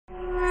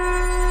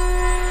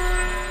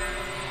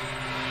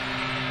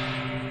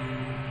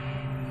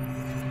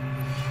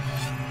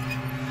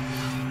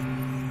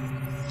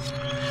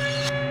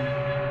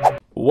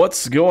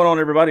What's going on,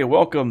 everybody?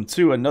 Welcome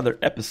to another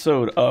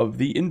episode of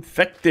The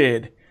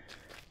Infected.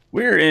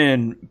 We're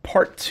in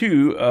part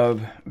 2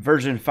 of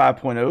version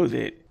 5.0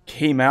 that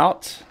came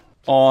out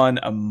on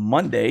a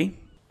Monday.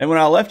 And when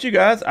I left you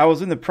guys, I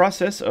was in the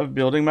process of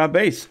building my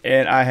base,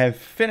 and I have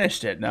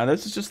finished it. Now,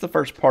 this is just the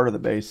first part of the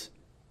base.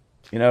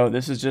 You know,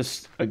 this is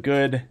just a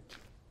good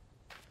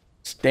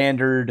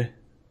standard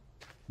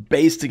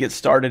base to get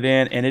started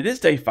in. And it is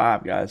day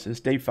 5, guys.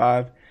 It's day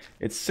 5.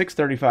 It's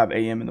 6:35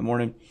 a.m. in the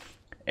morning.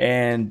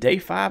 And day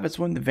 5 is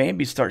when the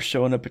Vambie starts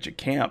showing up at your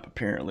camp,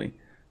 apparently.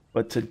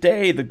 But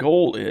today, the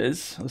goal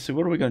is, let's see,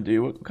 what are we going to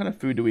do? What kind of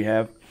food do we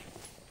have?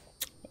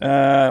 We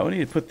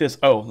need to put this,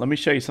 let me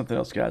show you something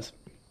else, guys.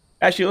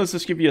 Actually, let's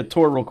just give you a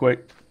tour real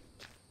quick.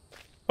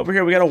 Over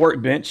here, we got a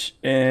workbench,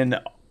 and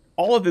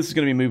all of this is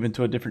going to be moving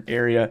to a different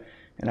area.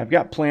 And I've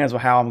got plans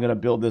of how I'm going to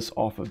build this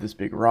off of this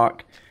big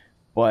rock.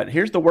 But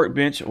here's the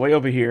workbench way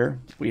over here.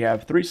 We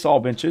have 3 saw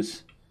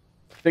benches,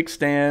 6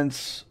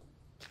 stands.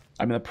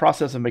 I'm in the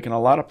process of making a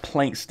lot of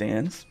plank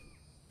stands.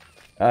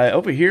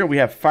 Over here, we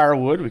have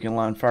firewood. We can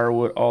line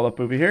firewood all up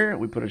over here.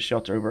 We put a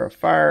shelter over our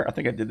fire. I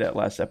think I did that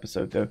last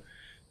episode, though.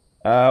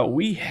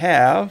 We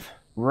have,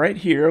 right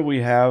here, we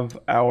have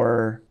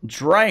our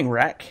drying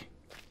rack.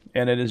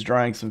 And it is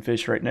drying some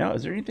fish right now.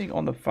 Is there anything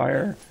on the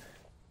fire?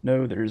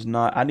 No, there's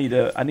not. I need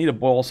to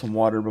boil some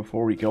water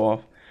before we go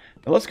off.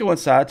 Now, let's go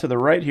inside to the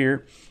right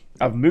here.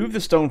 I've moved the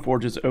stone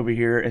forges over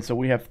here, and so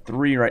we have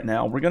 3 right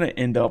now. We're going to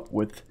end up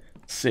with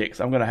 6.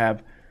 I'm going to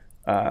have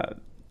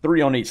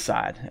 3 on each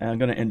side, and I'm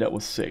going to end up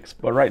with 6.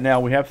 But right now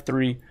we have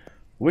 3,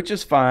 which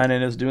is fine,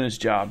 and it's doing its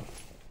job.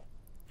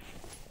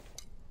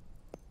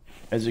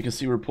 As you can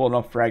see, we're pulling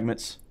off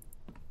fragments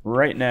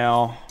right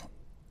now,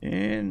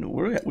 and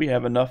we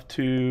have enough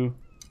to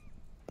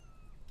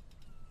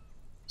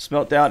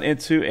smelt down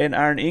into an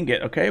iron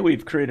ingot. Okay,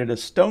 we've created a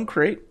stone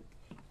crate.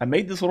 I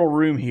made this little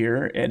room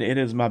here, and it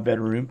is my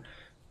bedroom.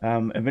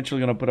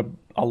 Eventually going to put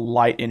a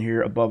light in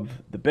here above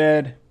the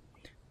bed.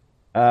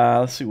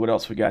 Let's see what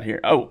else we got here.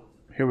 Oh,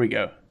 here we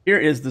go. Here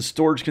is the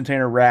storage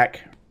container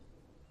rack.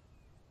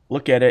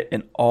 Look at it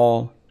in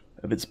all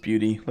of its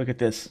beauty. Look at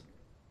this.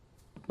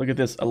 Look at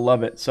this. I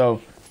love it. So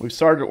we've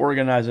started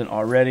organizing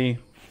already.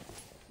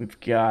 We've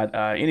got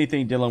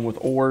anything dealing with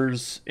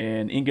ores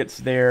and ingots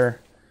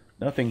there.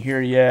 Nothing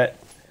here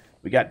yet.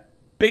 We got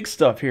big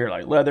stuff here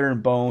like leather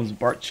and bones,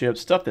 bark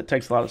chips, stuff that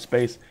takes a lot of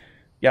space.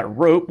 Got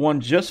rope, one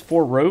just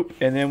for rope,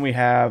 and then we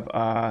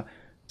have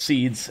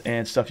seeds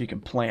and stuff you can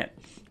plant.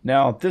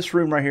 Now, this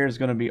room right here is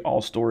going to be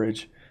all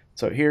storage.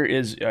 So here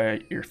is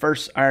your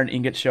first iron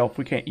ingot shelf.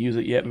 We can't use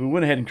it yet, but we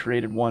went ahead and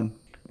created one.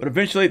 But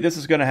eventually, this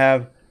is going to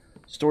have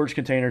storage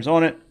containers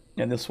on it,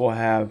 and this will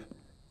have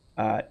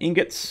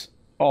ingots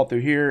all through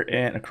here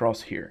and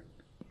across here.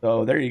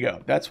 So there you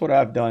go. That's what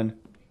I've done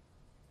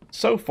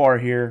so far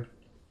here.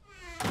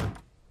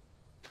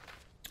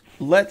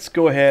 Let's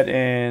go ahead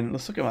and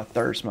let's look at my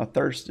thirst. My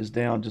thirst is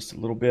down just a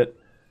little bit.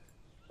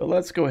 But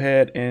let's go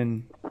ahead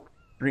and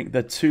drink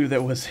the 2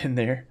 that was in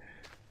there.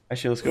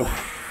 Actually, let's go.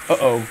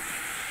 Uh-oh.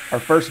 Our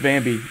first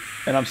Vambie,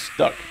 and I'm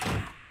stuck.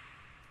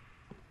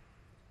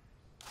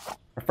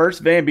 Our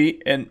first Vambie,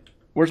 and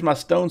where's my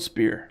stone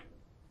spear?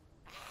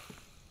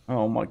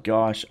 Oh my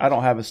gosh, I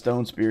don't have a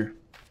stone spear.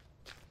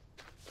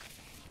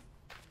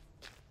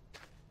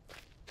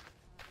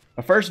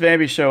 My first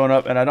Vambie showing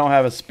up, and I don't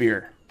have a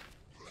spear.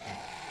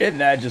 Isn't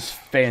that just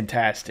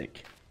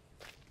fantastic?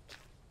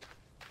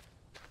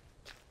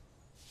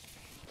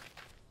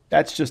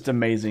 That's just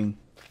amazing.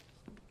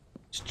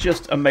 It's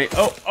just amazing.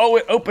 Oh,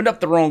 it opened up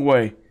the wrong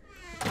way.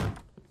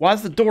 Why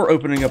is the door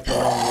opening up the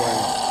wrong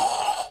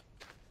way?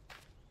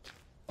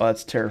 Oh,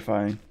 that's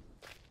terrifying.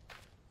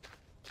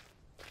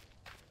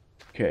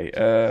 Okay,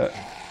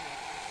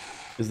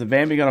 is the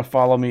Vambie gonna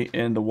follow me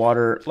in the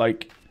water?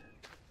 Like,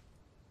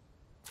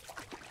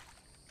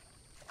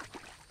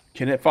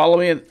 can it follow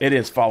me? It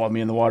is following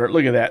me in the water.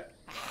 Look at that.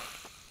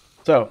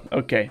 So,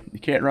 okay, you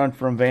can't run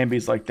from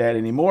Vambies like that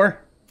anymore.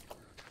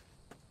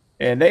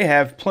 And they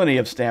have plenty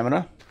of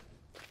stamina.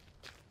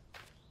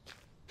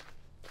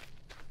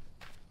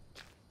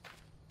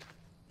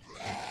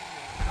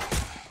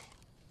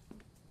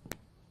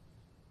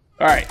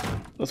 Alright,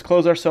 let's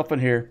close ourselves in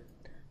here.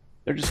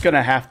 They're just going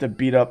to have to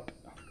beat up...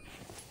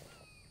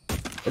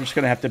 They're just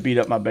going to have to beat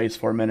up my base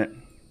for a minute.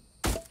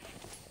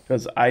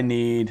 Because I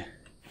need...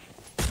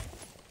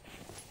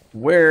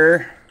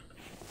 Where...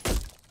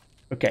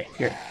 Okay,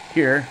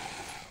 here.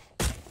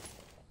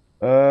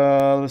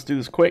 Let's do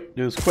this quick.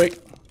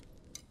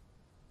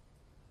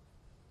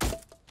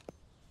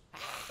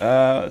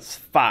 It's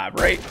 5,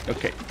 right?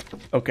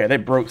 Okay, they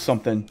broke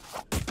something.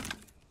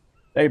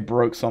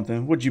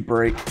 What'd you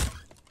break?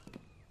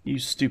 You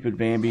stupid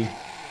Vambie.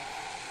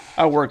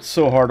 I worked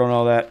so hard on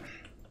all that.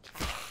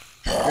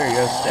 There you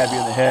go, stab you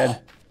in the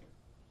head.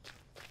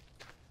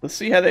 Let's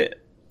see how they...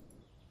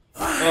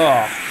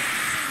 Oh.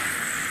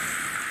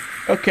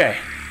 Okay.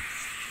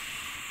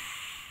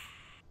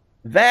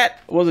 That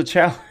was a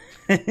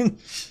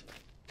challenge.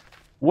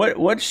 What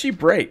did she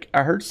break?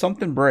 I heard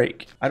something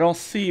break. I don't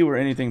see where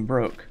anything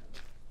broke.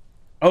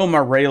 Oh, my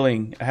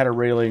railing. I had a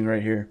railing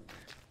right here.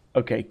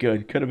 Okay,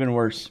 good. Could have been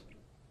worse.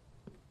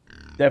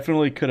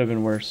 Definitely could have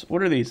been worse.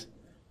 What are these?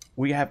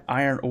 We have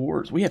iron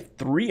ores. We have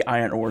 3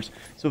 iron ores.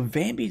 So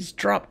Vambie's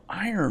drop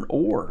iron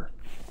ore.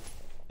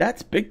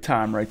 That's big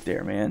time right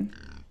there, man.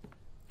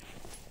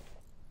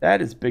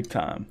 That is big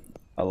time.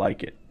 I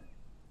like it.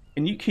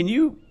 Can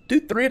you do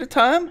 3 at a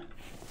time?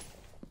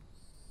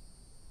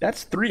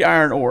 That's 3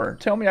 iron ore.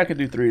 Tell me I can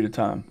do 3 at a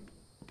time.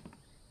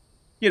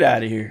 Get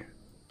out of here.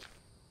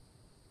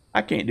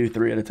 I can't do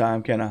 3 at a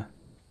time, can I?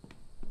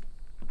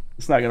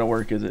 It's not gonna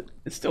work, is it?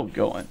 It's still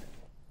going.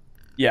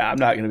 Yeah, I'm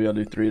not gonna be able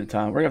to do 3 at a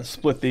time. We're gonna have to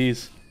split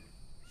these.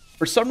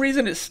 For some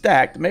reason it's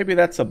stacked. Maybe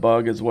that's a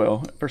bug as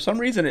well. For some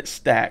reason it's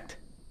stacked.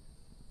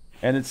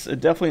 And it's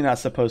definitely not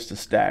supposed to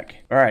stack.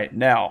 Alright,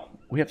 now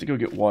we have to go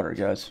get water,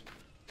 guys.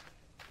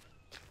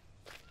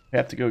 We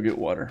have to go get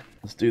water.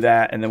 Let's do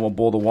that, and then we'll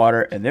boil the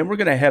water, and then we're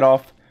gonna head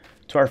off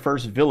to our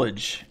first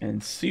village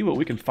and see what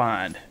we can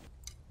find.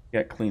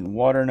 Got clean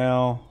water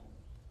now.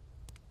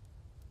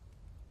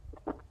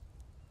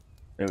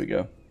 There we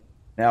go.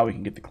 Now we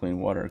can get the clean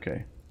water,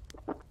 okay.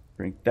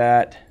 Drink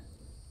that.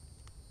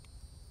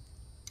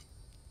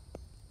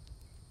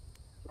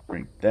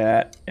 Drink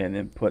that, and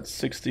then put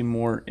 60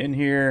 more in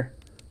here.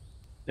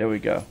 There we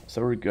go.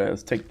 So we're good.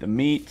 Let's take the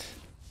meat.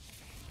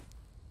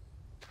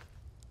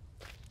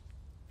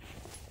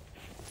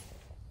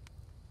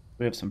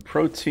 We have some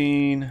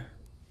protein.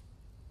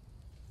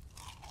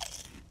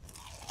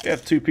 We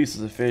have 2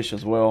 pieces of fish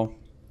as well.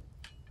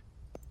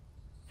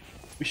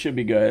 We should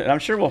be good. And I'm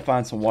sure we'll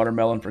find some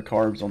watermelon for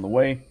carbs on the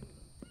way.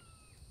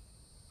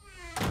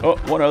 Oh,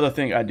 one other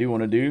thing I do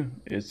want to do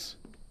is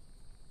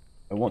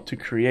I want to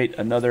create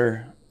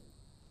another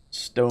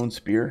stone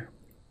spear.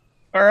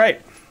 All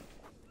right.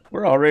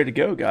 We're all ready to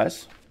go,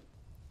 guys.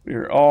 We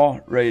are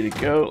all ready to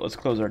go. Let's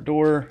close our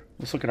door.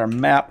 Let's look at our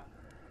map.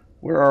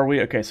 Where are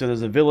we? Okay, so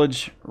there's a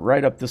village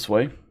right up this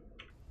way.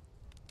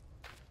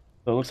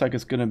 So it looks like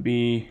it's going to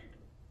be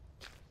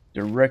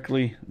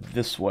directly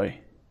this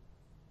way.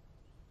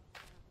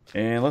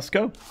 And let's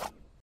go.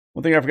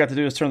 One thing I forgot to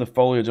do is turn the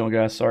foliage on,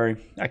 guys. Sorry,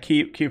 I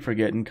keep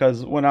forgetting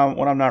because when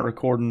I'm not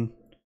recording,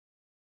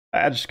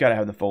 I just gotta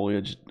have the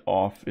foliage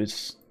off.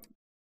 It's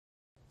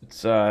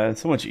so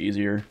much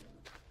easier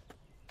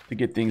to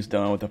get things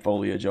done with the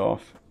foliage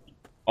off.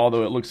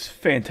 Although it looks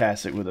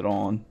fantastic with it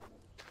on,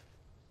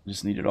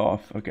 just need it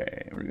off.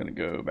 Okay, we're gonna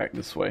go back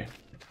this way,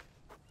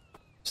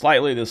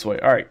 slightly this way.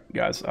 All right,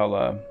 guys,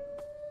 I'll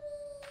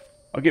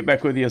get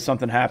back with you if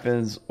something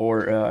happens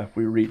or if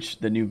we reach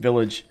the new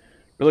village.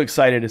 Really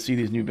excited to see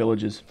these new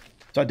villages.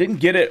 So I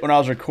didn't get it when I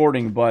was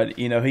recording, but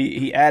you know,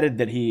 he added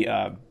that he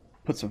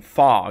put some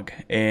fog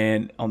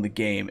on the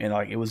game, and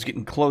like it was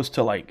getting close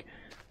to like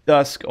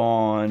dusk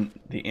on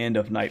the end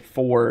of night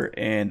 4,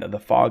 and the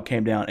fog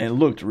came down, and it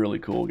looked really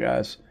cool,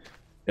 guys.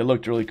 It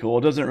looked really cool.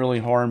 It doesn't really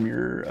harm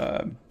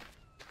your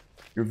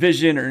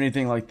vision or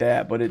anything like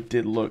that, but it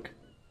did look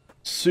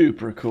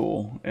super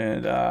cool,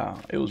 and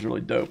it was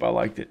really dope. I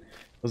liked it.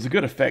 It was a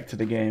good effect to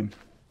the game.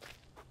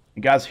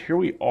 And guys, here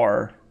we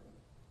are.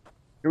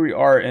 Here we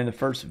are in the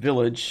first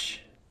village.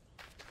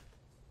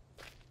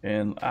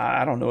 And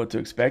I don't know what to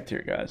expect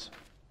here, guys.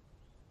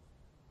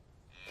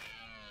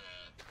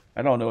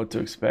 I don't know what to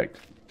expect.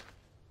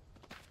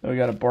 We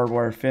got a barbed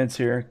wire fence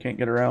here. Can't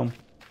get around.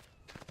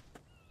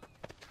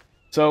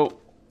 So,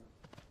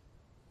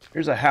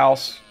 here's a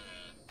house.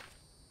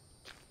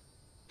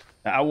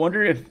 Now, I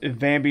wonder if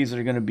Vambies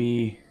are going to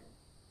be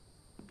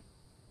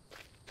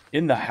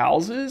in the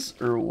houses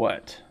or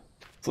what.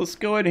 So let's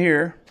go in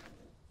here.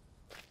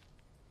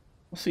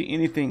 We'll see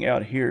anything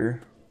out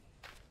here.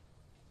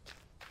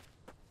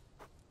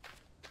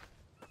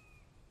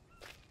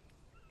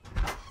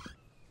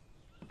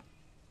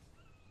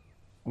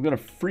 I'm gonna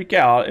freak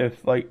out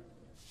if like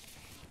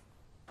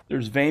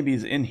there's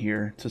Vambies in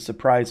here to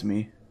surprise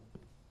me.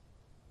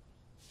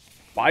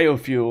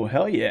 Biofuel,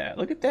 hell yeah,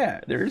 look at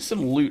that. There is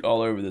some loot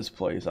all over this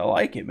place. I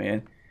like it,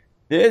 man.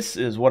 This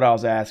is what I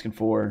was asking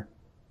for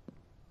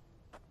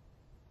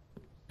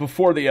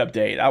before the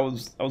update. I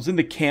was in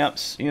the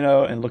camps, you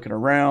know, and looking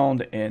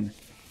around, and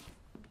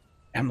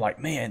I'm like,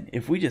 man,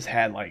 if we just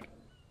had like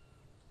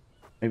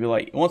maybe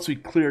like once we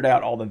cleared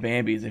out all the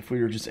Vambies, if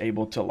we were just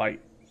able to like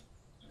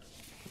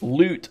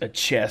loot a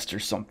chest or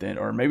something,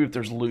 or maybe if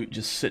there's loot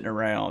just sitting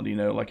around, you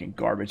know, like in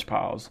garbage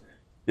piles.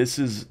 This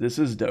is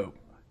dope.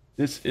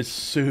 This is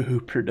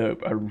super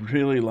dope. I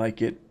really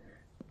like it.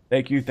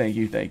 Thank you, thank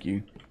you, thank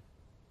you.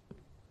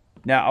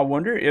 Now I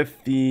wonder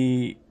if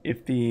the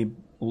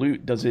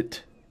loot does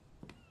it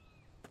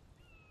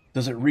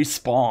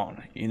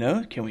respawn, you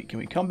know? Can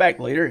we come back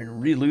later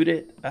and re-loot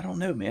it? I don't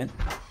know, man.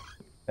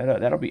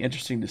 That'll be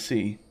interesting to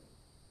see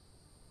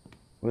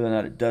whether or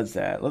not it does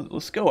that.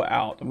 Let's go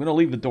out. I'm gonna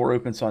leave the door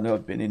open so I know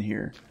I've been in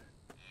here.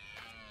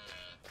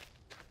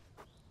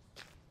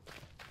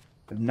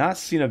 I've not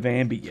seen a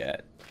Vambie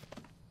yet.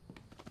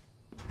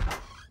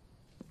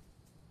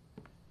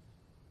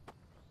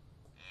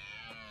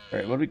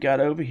 Alright, what do we got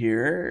over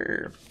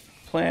here?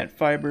 Plant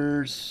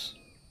fibers.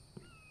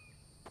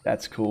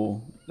 That's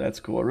cool. That's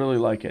cool. I really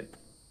like it.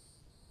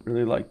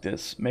 Really like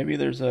this. Maybe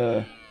there's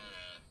a...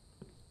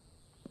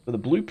 But the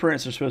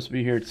blueprints are supposed to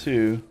be here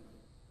too.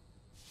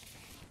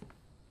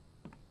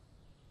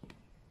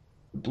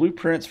 The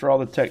blueprints for all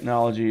the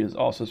technology is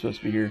also supposed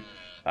to be here.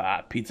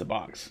 Ah, pizza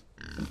box.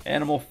 Some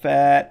animal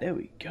fat. There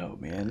we go,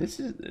 man. This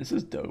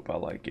is dope. I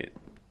like it.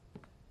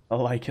 I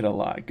like it a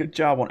lot. Good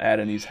job on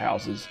adding these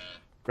houses.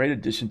 Great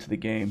addition to the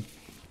game.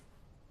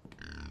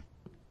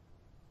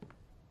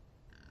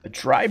 A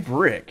dry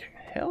brick.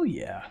 Hell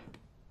yeah.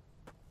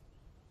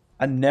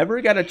 I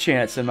never got a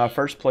chance in my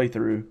first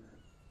playthrough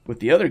with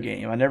the other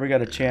game. I never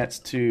got a chance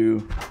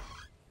to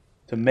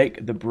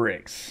make the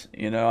bricks.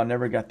 You know, I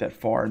never got that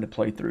far into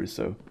playthrough.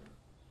 So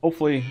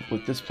hopefully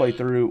with this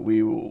playthrough,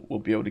 we'll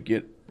be able to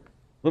get a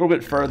little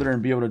bit further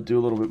and be able to do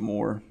a little bit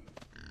more.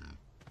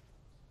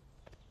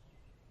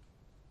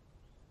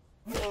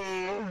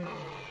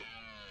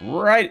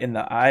 Right in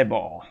the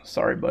eyeball.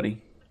 Sorry,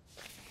 buddy.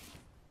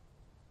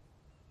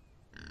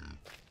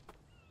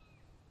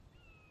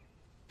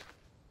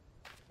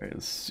 Alright,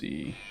 let's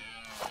see.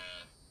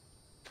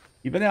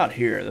 Even out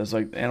here, there's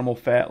like animal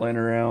fat laying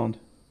around.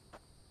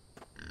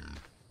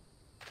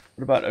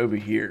 What about over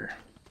here?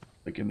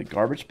 Like in the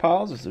garbage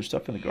piles? Is there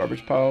stuff in the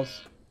garbage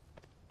piles?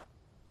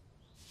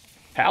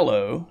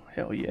 Hello.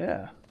 Hell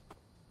yeah.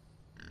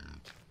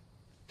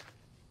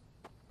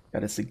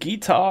 Got us a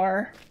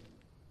guitar.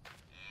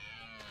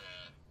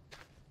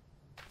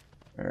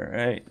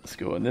 Alright, let's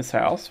go in this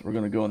house. We're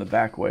going to go in the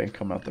back way,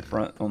 come out the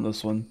front on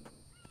this one.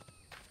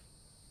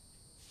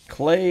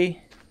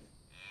 Clay.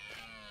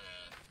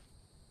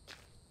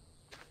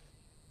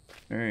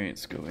 Alright,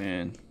 let's go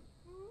in.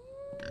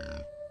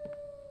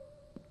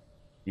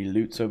 The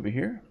loot's over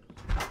here.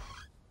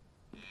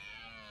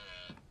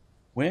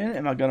 When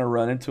am I going to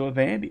run into a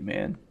Vambie,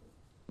 man?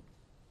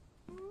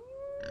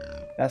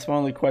 That's my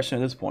only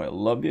question at this point. I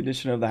love the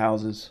addition of the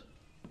houses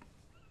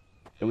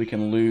that we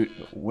can loot.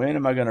 But when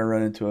am I going to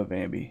run into a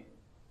Vambie?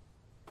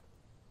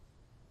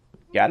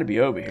 Got to be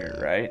over here,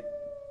 right?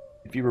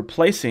 If you're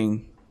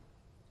replacing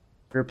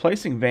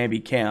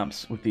Vambie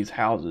camps with these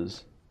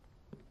houses,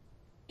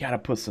 gotta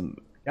put some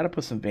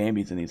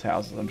Vambies in these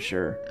houses, I'm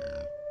sure.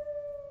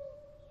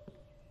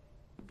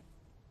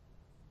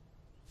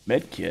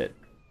 Medkit.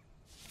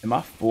 Am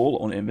I full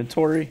on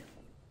inventory?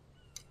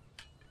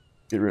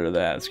 Get rid of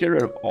that. Let's get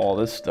rid of all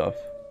this stuff.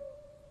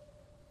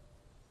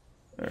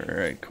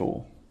 Alright,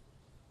 cool.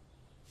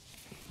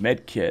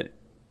 Medkit.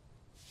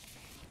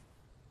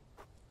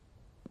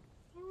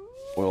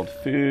 Boiled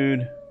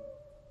food.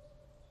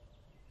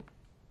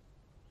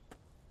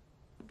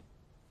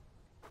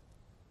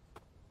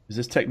 Is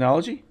this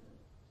technology?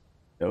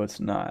 No, it's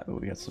not. But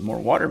we got some more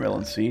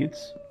watermelon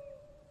seeds.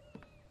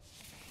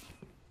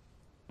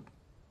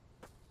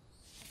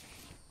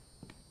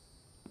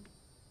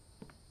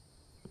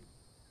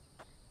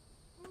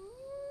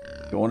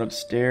 Going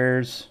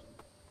upstairs.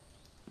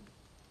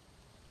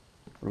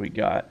 What do we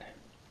got?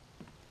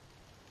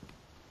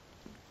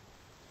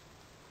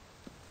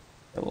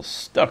 A little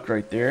stuck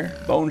right there.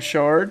 Bone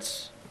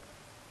shards.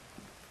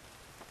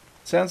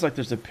 Sounds like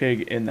there's a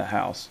pig in the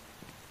house.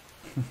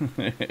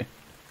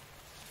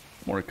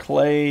 More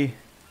clay.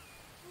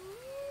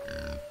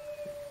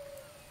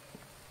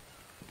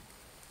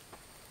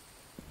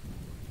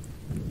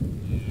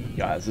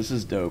 Guys, this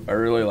is dope. I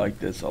really like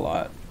this a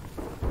lot.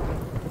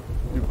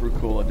 Super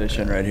cool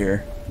addition right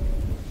here.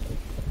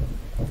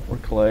 More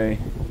clay.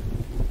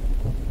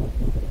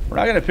 We're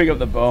not going to pick up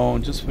the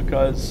bone just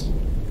because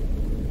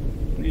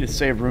we need to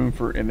save room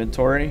for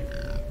inventory.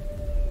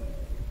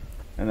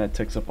 And that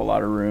takes up a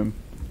lot of room.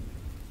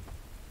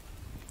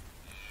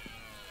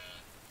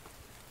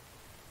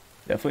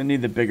 Definitely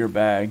need the bigger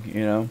bag,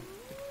 you know.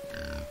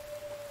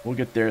 We'll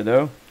get there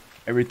though.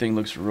 Everything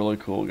looks really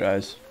cool,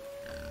 guys.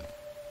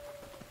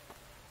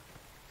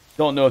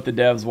 Don't know if the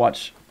devs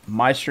watch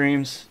my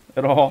streams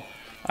at all.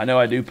 I know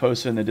I do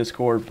post in the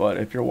Discord, but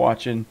if you're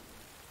watching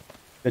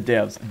the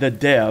dev.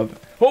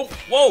 Whoa,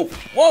 whoa,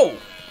 whoa!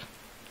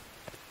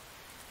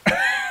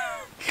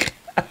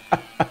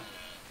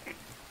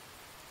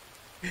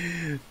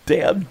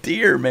 Damn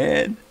deer,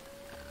 man.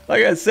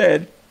 Like I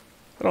said,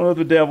 I don't know if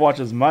the dev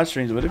watches my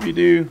streams, but if you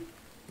do, you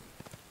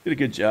did a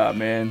good job,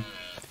 man.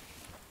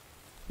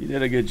 You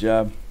did a good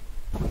job.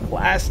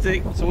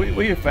 Plastic. So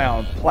we have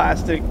found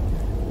plastic.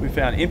 We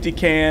found empty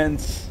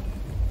cans.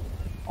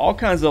 All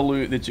kinds of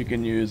loot that you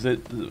can use.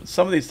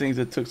 Some of these things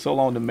that took so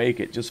long to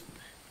make it just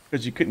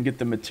because you couldn't get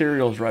the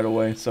materials right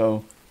away.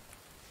 So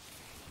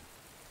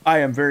I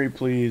am very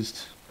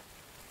pleased.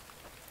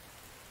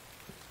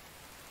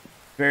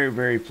 Very,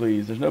 very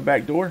pleased. There's no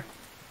back door?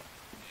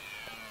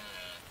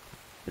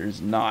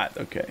 There's not.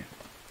 Okay.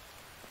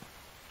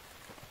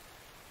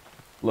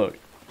 Look.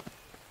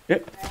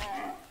 Yep.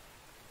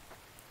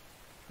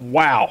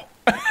 Wow.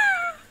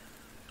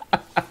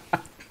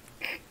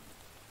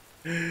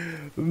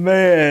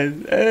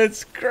 Man,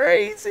 that's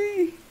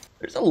crazy.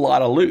 There's a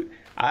lot of loot.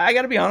 I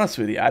gotta be honest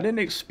with you. I didn't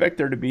expect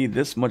there to be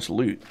this much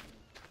loot.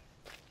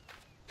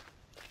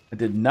 I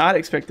did not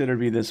expect there to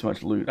be this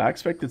much loot. I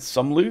expected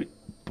some loot,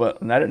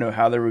 but I didn't know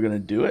how they were going to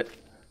do it.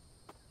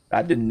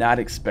 I did not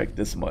expect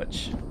this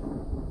much.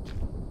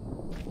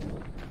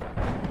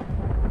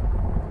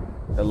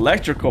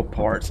 Electrical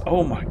parts.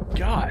 Oh my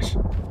gosh.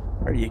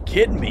 Are you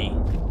kidding me?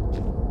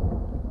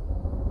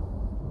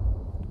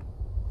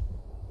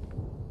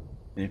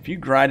 And if you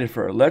grinded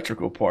for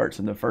electrical parts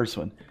in the first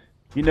one,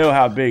 you know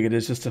how big it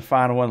is just to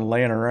find one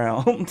laying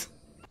around.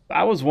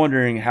 I was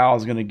wondering how I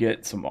was going to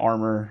get some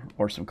armor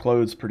or some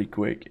clothes pretty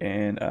quick,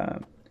 and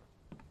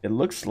it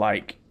looks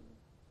like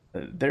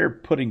they're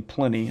putting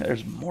plenty.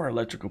 There's more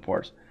electrical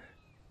parts.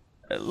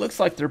 It looks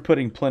like they're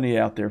putting plenty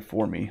out there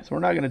for me. So we're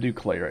not going to do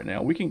clay right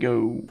now. We can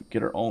go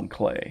get our own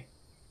clay.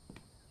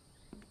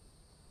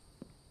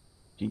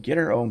 We can get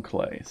our own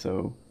clay.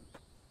 So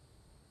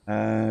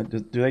do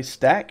they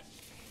stack?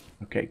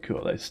 Okay,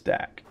 cool. They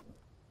stack.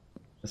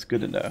 That's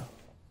good to know.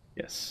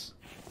 Yes.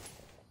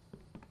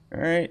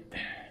 All right.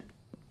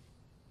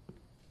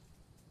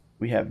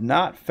 We have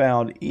not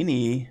found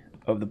any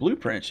of the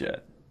blueprints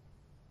yet.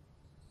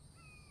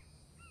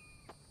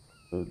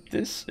 So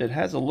this, it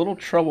has a little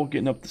trouble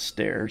getting up the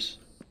stairs.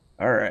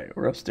 All right,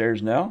 we're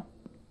upstairs now.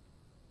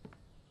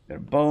 Got a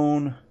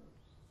bone,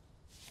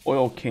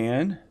 oil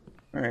can.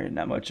 All right,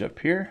 not much up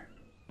here.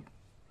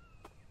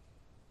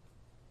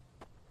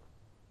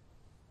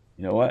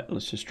 You know what?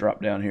 Let's just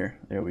drop down here.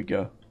 There we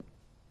go.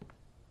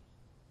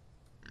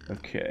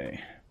 Okay.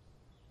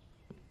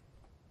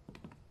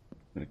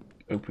 I'm gonna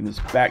open this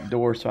back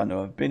door so I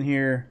know I've been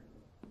here.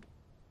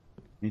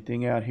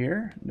 Anything out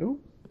here?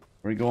 Nope.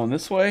 Are we going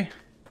this way?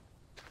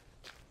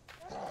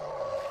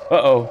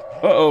 Uh-oh.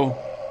 Uh-oh.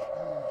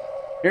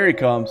 Here he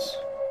comes.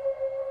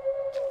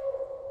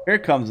 Here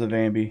comes the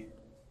Vambie.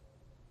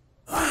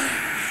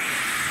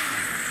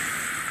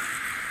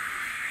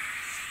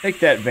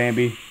 Take that,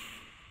 Vambie.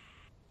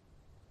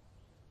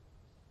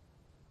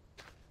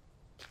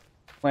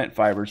 Plant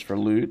fibers for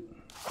loot.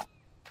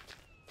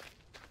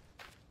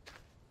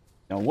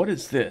 Now, what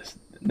is this?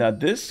 Now,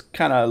 this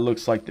kind of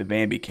looks like the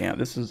Vambie camp.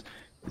 Is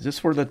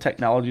this where the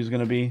technology is going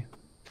to be?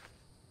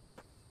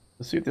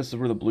 Let's see if this is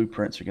where the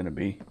blueprints are going to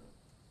be.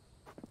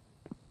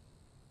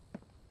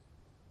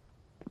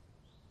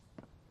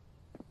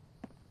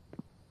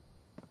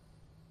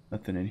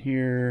 Nothing in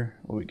here.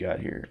 What we got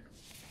here?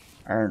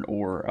 Iron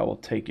ore. I will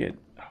take it,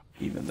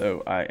 even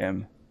though I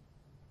am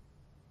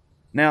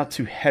now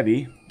too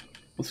heavy.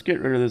 Let's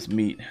get rid of this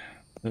meat.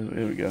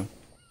 There we go.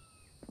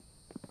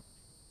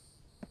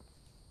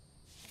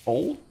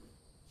 Coal.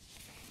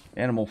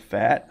 Animal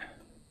fat.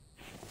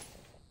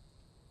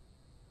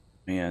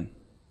 Man.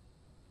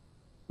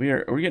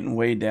 We're getting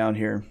way down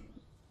here.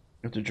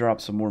 We have to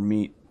drop some more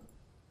meat.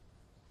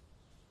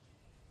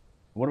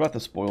 What about the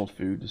spoiled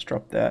food? Just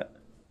drop that.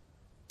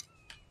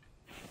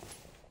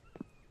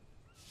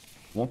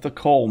 Want the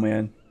coal,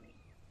 man.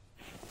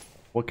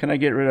 What can I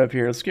get rid of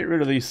here? Let's get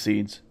rid of these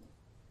seeds.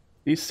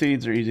 These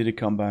seeds are easy to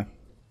come by.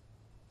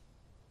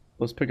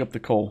 Let's pick up the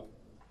coal.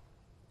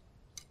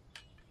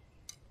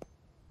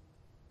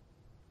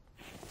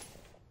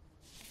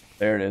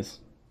 There it is.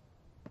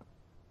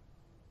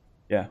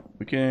 Yeah,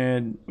 we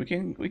can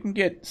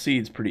get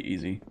seeds pretty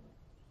easy.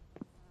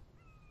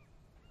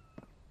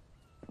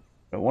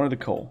 I wanted the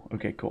coal.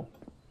 Okay, cool.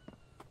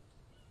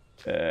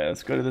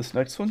 Let's go to this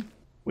next one.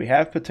 We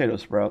have potato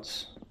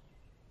sprouts.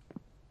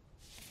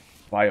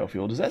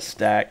 Biofuel. Does that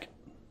stack?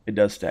 It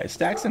does stack. It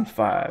stacks in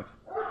 5.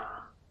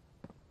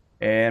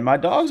 And my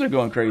dogs are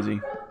going crazy.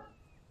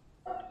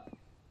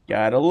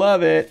 Gotta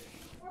love it.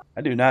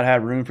 I do not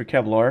have room for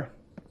Kevlar.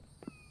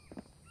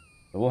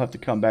 So we'll have to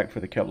come back for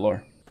the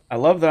Kevlar. I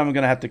love that I'm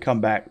going to have to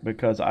come back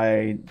because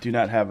I do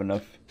not have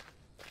enough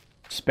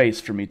space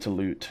for me to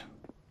loot.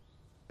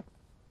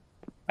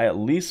 I at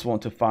least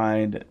want to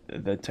find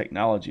the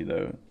technology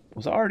though.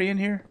 Was I already in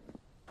here?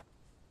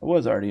 I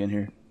was already in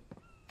here.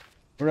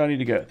 Where do I need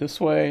to go?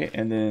 This way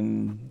and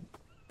then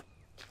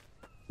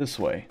this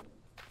way.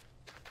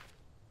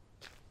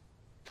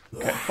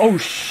 Okay. Oh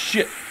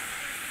shit!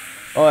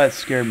 Oh, that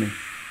scared me.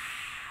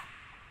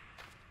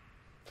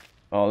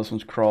 Oh, this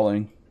one's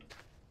crawling.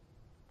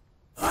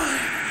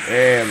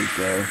 There we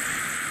go.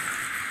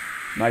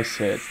 Nice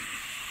hit.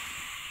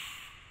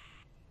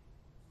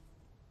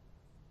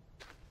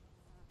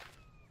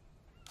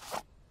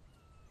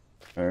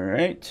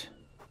 Alright.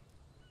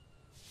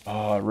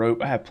 Oh,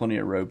 rope. I have plenty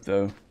of rope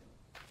though.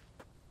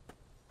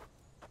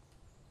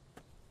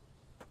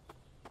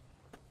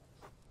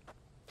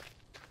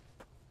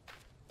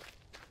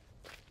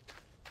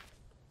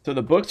 So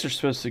the books are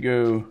supposed to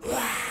go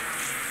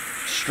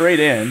straight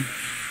in.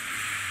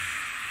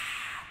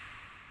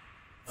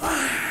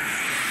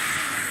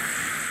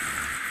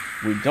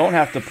 We don't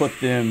have to put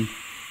them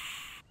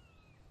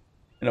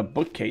in a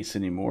bookcase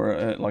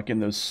anymore, like in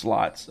those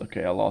slots.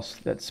 Okay, I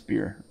lost that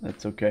spear.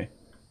 That's okay.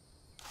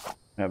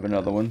 I have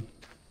another one.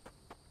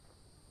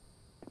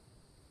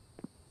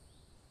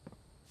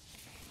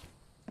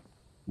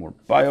 More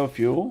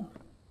biofuel.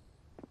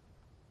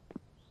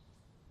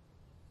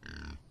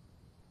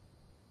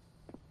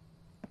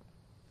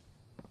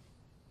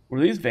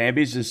 Were these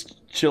Vambies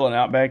just chilling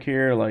out back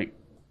here, like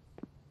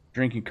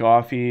drinking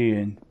coffee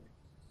and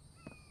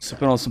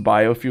Sipping on some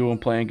biofuel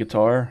and playing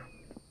guitar.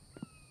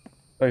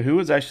 Like, who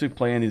is actually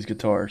playing these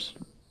guitars?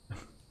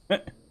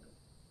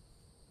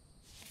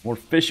 More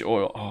fish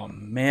oil. Oh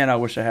man, I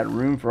wish I had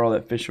room for all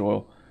that fish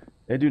oil.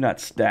 They do not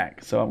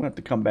stack, so I'm going to have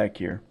to come back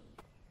here.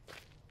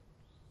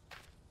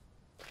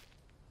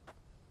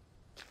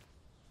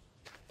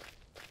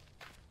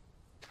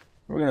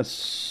 We're going to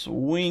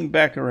swing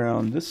back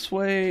around this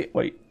way.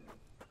 Wait,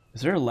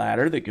 is there a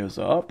ladder that goes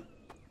up?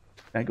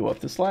 Can I go up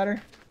this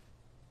ladder?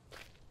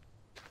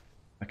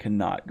 I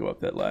cannot go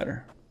up that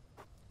ladder.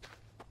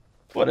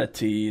 What a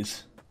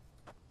tease.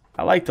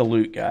 I like to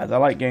loot, guys. I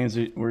like games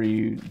where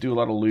you do a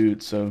lot of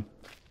loot, so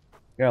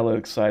I got a little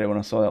excited when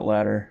I saw that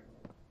ladder.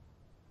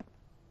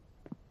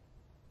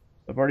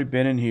 I've already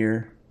been in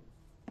here,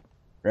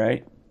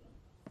 right?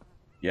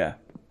 Yeah.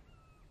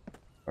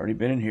 Already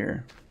been in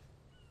here.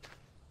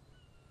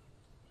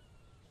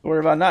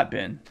 Where have I not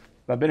been?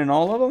 Have I been in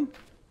all of them?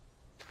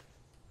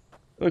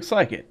 Looks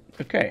like it.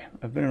 Okay,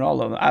 I've been in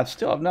all of them. I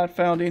still have not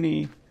found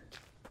any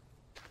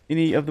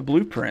of the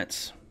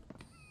blueprints.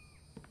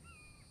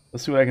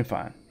 Let's see what I can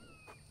find.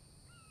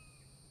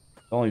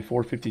 It's only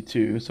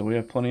 4:52, so we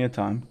have plenty of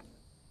time.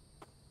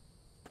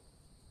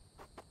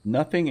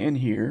 Nothing in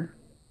here.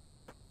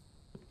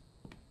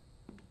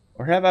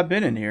 Or have I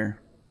been in here?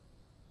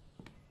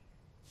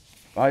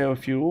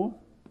 Biofuel.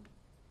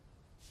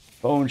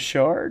 Bone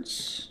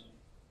shards.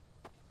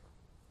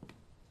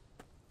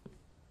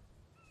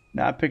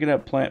 Not picking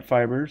up plant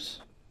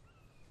fibers.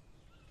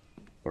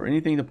 Or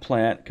anything to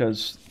plant,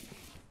 because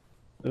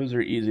those are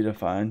easy to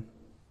find.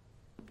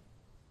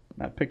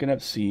 Not picking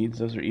up seeds.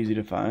 Those are easy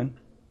to find.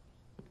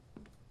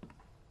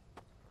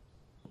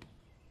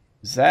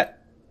 Is that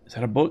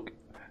a book?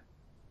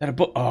 Is that a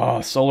book?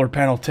 Oh, solar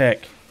panel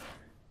tech.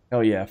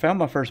 Hell yeah, I found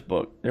my first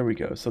book. There we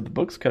go. So the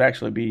books could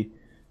actually be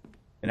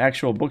in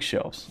actual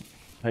bookshelves.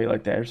 How you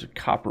like that? There's a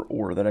copper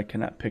ore that I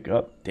cannot pick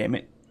up. Damn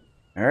it.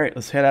 All right,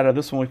 let's head out of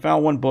this one. We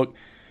found one book.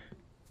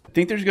 I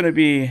think there's going to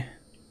be,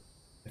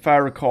 if I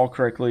recall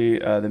correctly,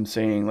 them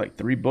saying like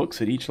 3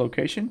 books at each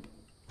location.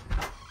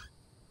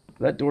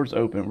 That door's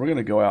open. We're going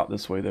to go out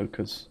this way, though,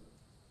 because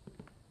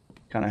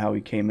kind of how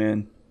we came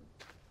in.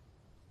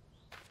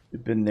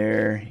 We've been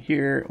there.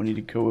 Here. We need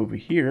to go over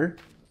here.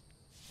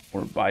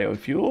 More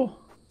biofuel.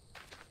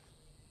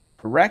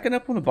 We're racking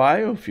up on the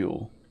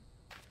biofuel.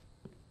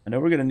 I know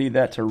we're going to need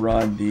that to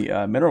run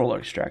the mineral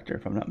extractor,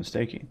 if I'm not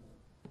mistaken.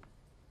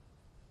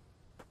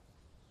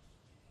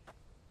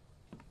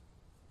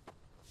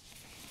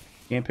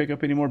 Can't pick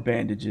up any more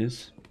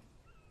bandages.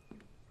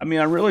 I mean,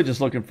 I'm really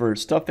just looking for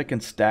stuff that can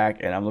stack,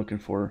 and I'm looking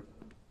for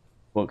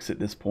books at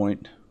this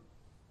point.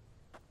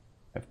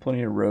 I have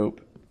plenty of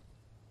rope.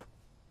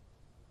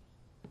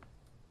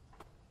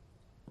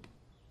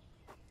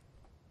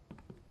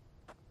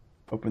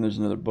 Hoping there's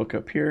another book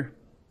up here.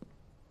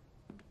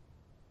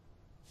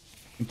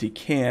 Empty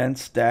can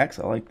stacks.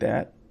 I like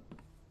that.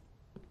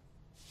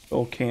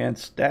 Full can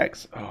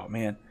stacks. Oh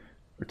man,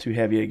 we're too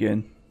heavy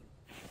again.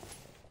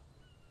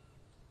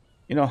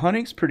 You know,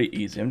 hunting's pretty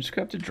easy. I'm just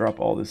gonna have to drop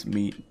all this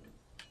meat.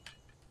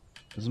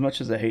 As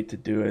much as I hate to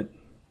do it.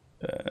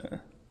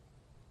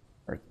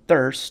 Our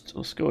thirst.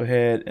 Let's go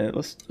ahead and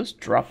let's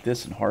drop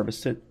this and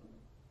harvest it,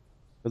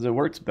 because it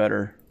works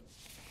better.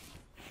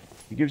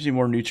 It gives you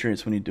more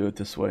nutrients when you do it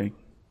this way.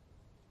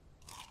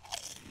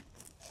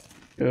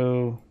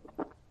 Go.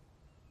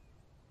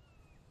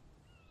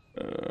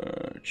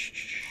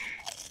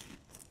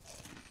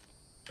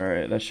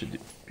 Alright, that should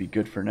be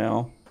good for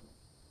now.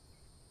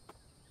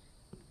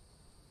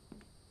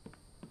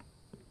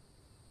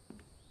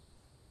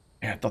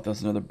 Yeah, I thought that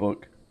was another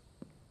book.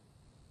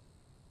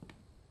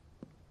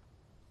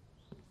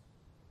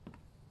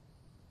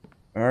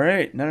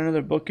 Alright, not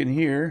another book in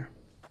here.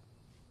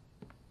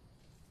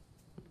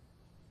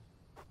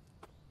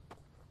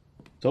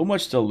 So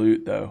much to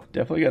loot, though.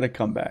 Definitely got to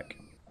come back.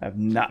 I've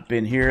not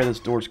been here. This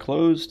door's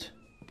closed.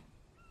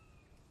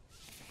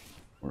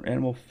 More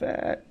animal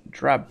fat.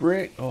 Dry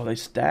brick. Oh, they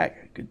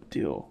stack. Good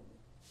deal.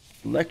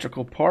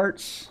 Electrical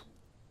parts.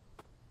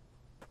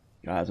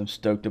 Guys, I'm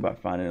stoked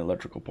about finding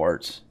electrical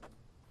parts.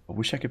 I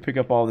wish I could pick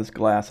up all this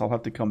glass. I'll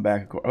have to come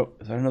back. Oh,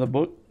 is that another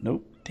book?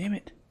 Nope. Damn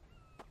it.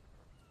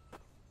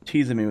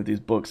 Teasing me with these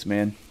books,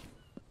 man.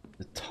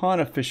 There's a ton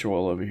of fish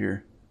oil over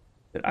here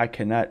that I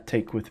cannot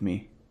take with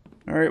me.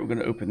 Alright, we're going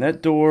to open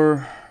that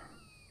door.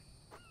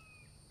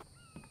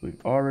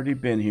 We've already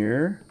been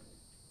here.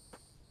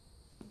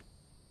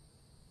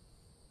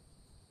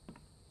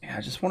 Yeah,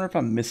 I just wonder if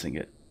I'm missing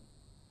it.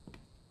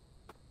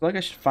 I feel like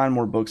I should find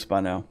more books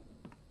by now.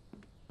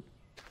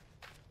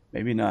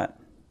 Maybe not.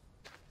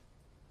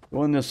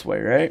 Going this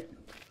way, right?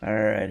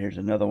 Alright, here's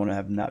another one I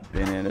have not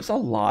been in. It's a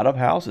lot of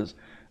houses.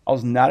 I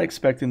was not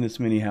expecting this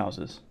many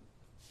houses.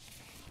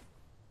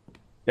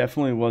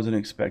 Definitely wasn't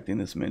expecting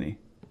this many.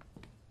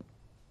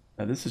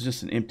 Now this is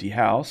just an empty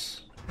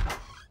house.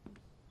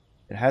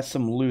 It has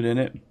some loot in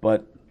it,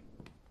 but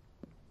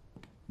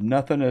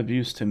nothing of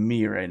use to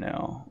me right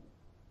now.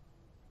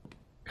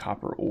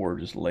 Copper ore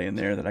just laying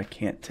there that I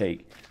can't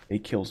take.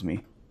 It kills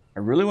me. I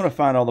really want to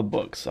find all the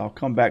books. I'll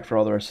come back for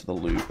all the rest of the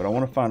loot, but I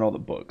want to find all the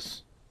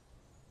books.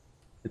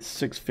 It's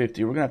 6:50.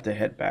 We're going to have to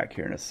head back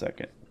here in a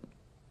second.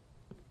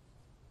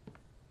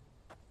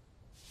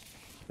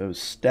 Those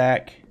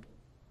stack.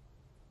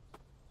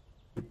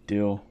 Good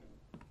deal.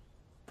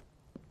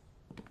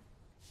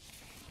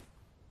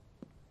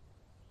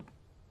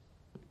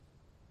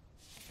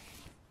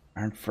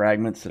 Iron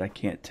fragments that I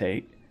can't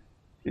take.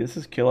 This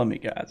is killing me,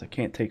 guys. I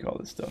can't take all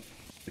this stuff.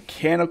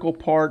 Mechanical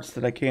parts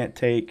that I can't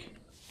take.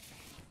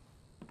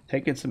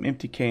 Taking some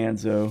empty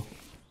cans, though.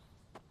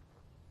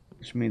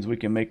 Which means we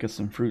can make us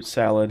some fruit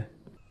salad.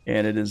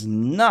 And it is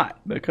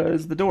not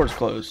because the door's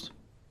closed.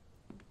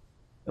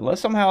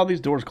 Unless somehow these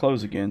doors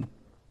close again.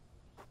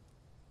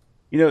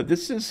 You know,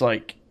 this is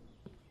like...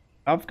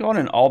 I've gone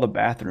in all the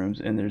bathrooms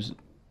and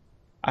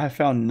I have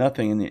found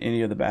nothing in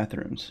any of the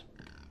bathrooms.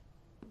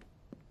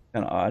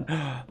 Kind of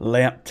odd.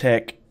 Lamp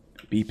Tech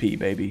BP,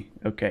 baby.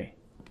 Okay.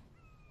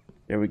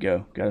 There we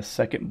go. Got a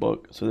second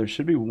book. So there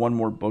should be one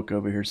more book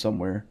over here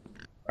somewhere.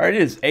 Alright,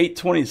 it is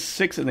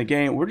 8:26 in the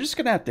game. We're just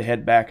going to have to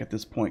head back at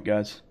this point,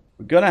 guys.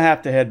 We're going to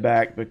have to head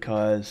back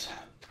because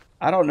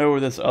I don't know where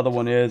this other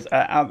one is.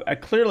 I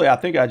clearly, I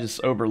think I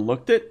just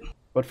overlooked it.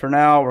 But for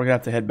now, we're going to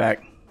have to head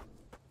back.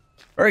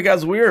 Alright,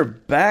 guys, we are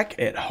back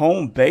at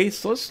home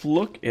base. Let's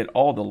look at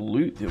all the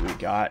loot that we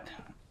got.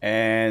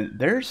 And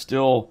there's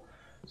still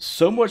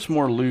so much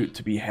more loot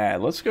to be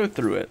had. Let's go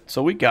through it.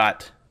 So we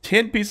got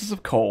 10 pieces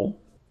of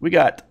coal. We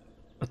got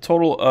a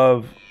total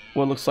of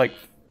what looks like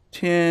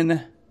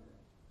 10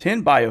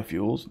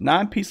 biofuels,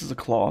 9 pieces of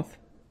cloth,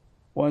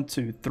 1,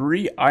 2,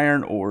 3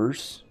 iron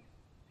ores,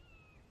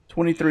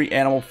 23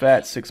 animal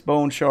fat, 6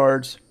 bone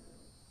shards,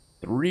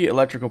 3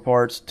 electrical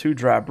parts, 2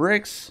 dry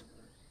bricks,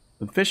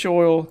 some fish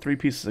oil, 3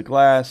 pieces of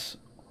glass,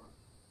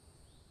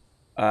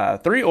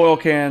 3 oil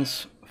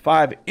cans,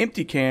 5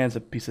 empty cans,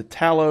 a piece of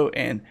tallow,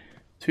 and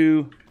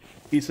 2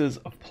 pieces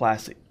of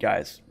plastic.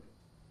 Guys,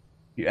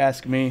 you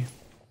ask me,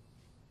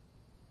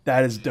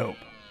 that is dope.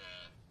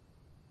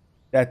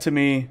 That to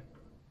me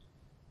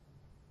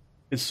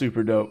is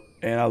super dope,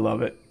 and I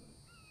love it.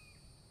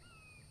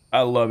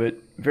 I love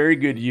it. Very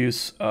good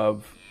use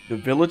of the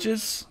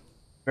villages.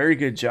 Very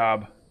good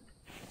job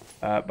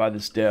by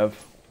this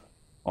dev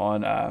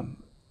on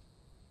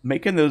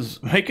making those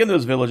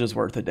villages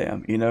worth a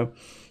damn. You know,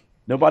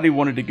 nobody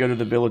wanted to go to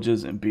the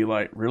villages and be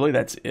like, really,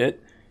 that's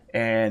it?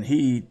 And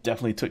he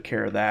definitely took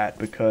care of that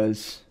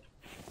because,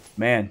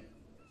 man,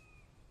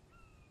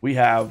 we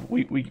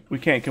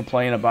can't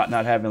complain about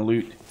not having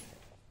loot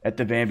at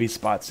the Vambie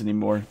spots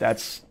anymore.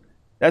 That's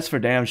for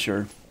damn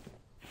sure.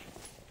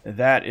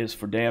 That is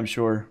for damn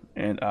sure,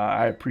 and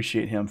I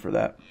appreciate him for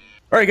that.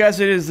 All right, guys,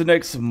 it is the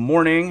next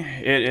morning.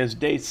 It is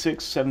day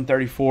 6,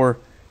 7:34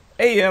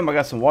 a.m. I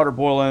got some water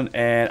boiling,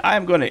 and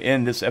I'm going to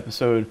end this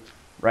episode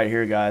right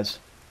here, guys.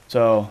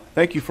 So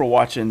thank you for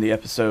watching the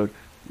episode.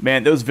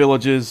 Man, those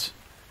villages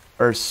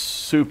are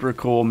super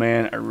cool,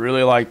 man. I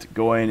really liked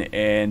going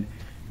and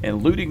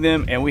looting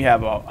them, and we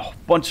have a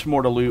bunch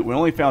more to loot. We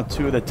only found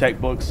 2 of the tech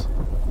books,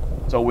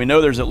 so we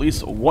know there's at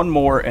least 1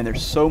 more, and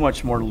there's so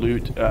much more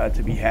loot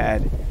to be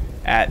had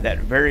at that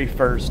very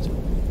first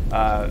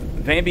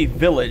Vambie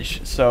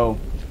village. So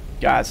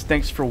guys,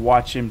 thanks for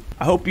watching.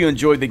 I hope you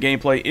enjoyed the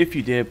gameplay. If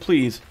you did,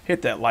 please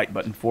hit that like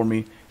button for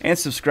me and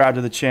subscribe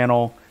to the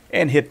channel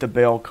and hit the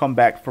bell. Come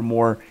back for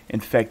more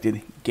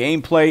infected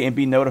gameplay and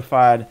be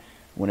notified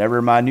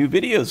whenever my new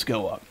videos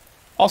go up.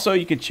 Also,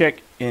 you can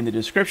check in the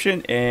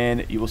description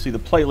and you will see the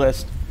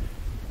playlist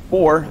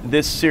for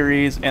this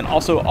series and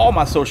also all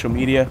my social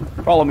media.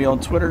 Follow me on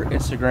Twitter,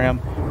 Instagram,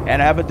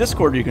 and I have a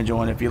Discord you can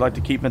join if you'd like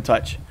to keep in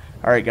touch.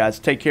 All right, guys,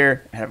 take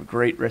care and have a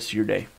great rest of your day.